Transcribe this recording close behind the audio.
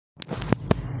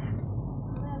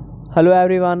Hello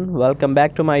everyone, welcome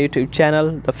back to my YouTube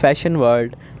channel, The Fashion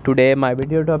World. Today my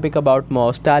video topic about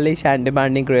most stylish and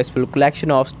demanding graceful collection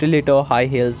of stiletto high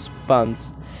heels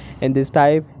pumps. In this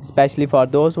type, especially for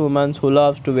those women who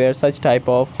loves to wear such type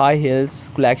of high heels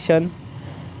collection.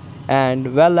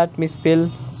 And well, let me spill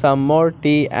some more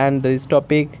tea and this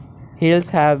topic. Heels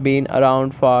have been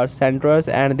around for centuries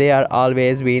and they are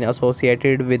always been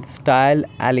associated with style,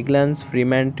 elegance,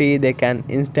 frequently they can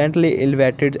instantly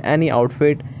elevate any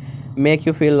outfit, make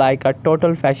you feel like a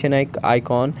total fashion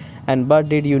icon. And but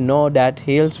did you know that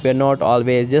heels were not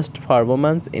always just for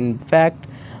women? In fact,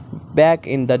 back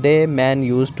in the day, men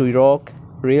used to rock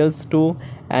heels too,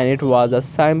 and it was a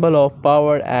symbol of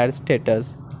power and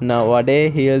status.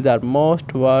 Nowadays, heels are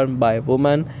most worn by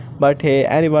women, but hey,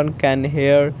 anyone can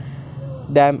hear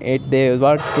them if they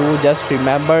want to. Just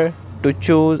remember to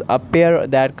choose a pair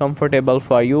that comfortable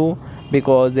for you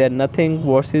because there's nothing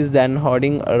worse than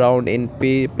holding around in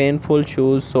painful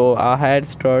shoes. So ahead,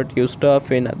 start you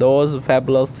stuff in those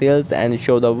fabulous heels and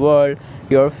show the world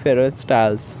your favorite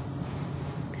styles,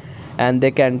 and they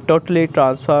can totally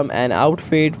transform an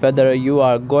outfit whether you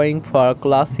are going for a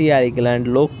classy elegant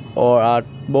look or a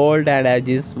bold and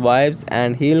edgy vibes.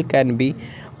 And heel can be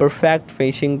perfect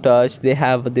finishing touch. They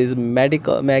have this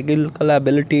magical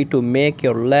ability to make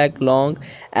your leg long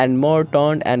and more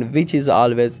toned, and which is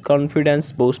always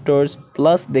confidence boosters.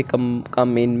 Plus they come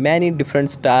in many different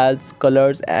styles,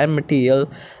 colors and material,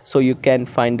 so you can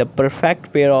find the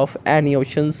perfect pair of any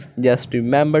options. Just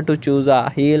remember to choose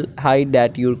a heel height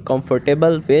that you're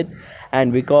comfortable with,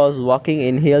 and because walking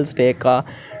in heels take a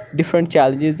different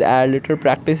challenges and little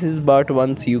practices, but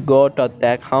once you got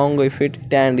that hang with it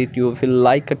and it you feel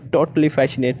like a totally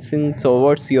fascinating. So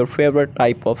what's your favorite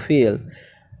type of heel?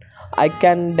 I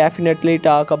can definitely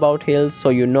talk about heels. So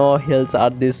you know, heels are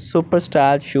these super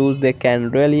style shoes. They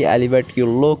can really elevate your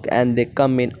look and they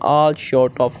come in all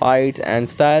sort of heights and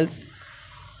styles,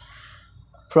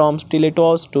 from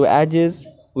stilettos to edges.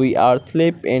 We are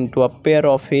slip into a pair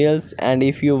of heels, and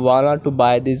if you wanna to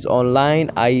buy this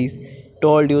online, I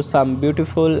told you some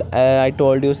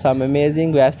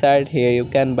amazing website. Here you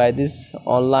can buy this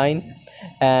online,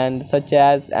 and such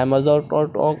as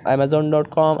Amazon.com,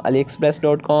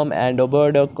 AliExpress.com and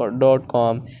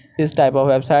Uber.com. This type of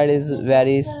website is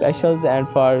very special and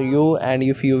for you, and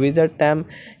if you visit them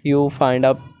you find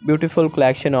a beautiful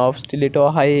collection of stiletto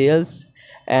high heels.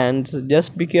 And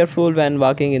just be careful when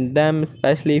walking in them,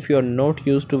 especially if you're not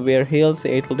used to wear heels.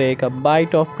 It will take a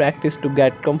bit of practice to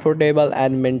get comfortable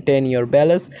and maintain your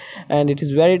balance, and it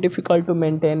is very difficult to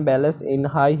maintain balance in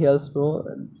high heels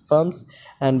pumps.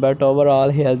 And but overall,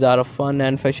 heels are a fun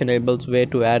and fashionable way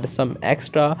to add some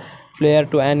extra flair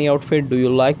to any outfit. Do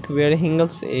you like to wear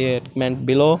heels? Comment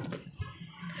below.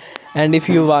 And if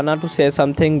you wanna to say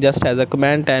something, just as a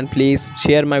comment, and please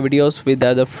share my videos with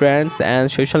other friends and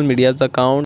social media's account.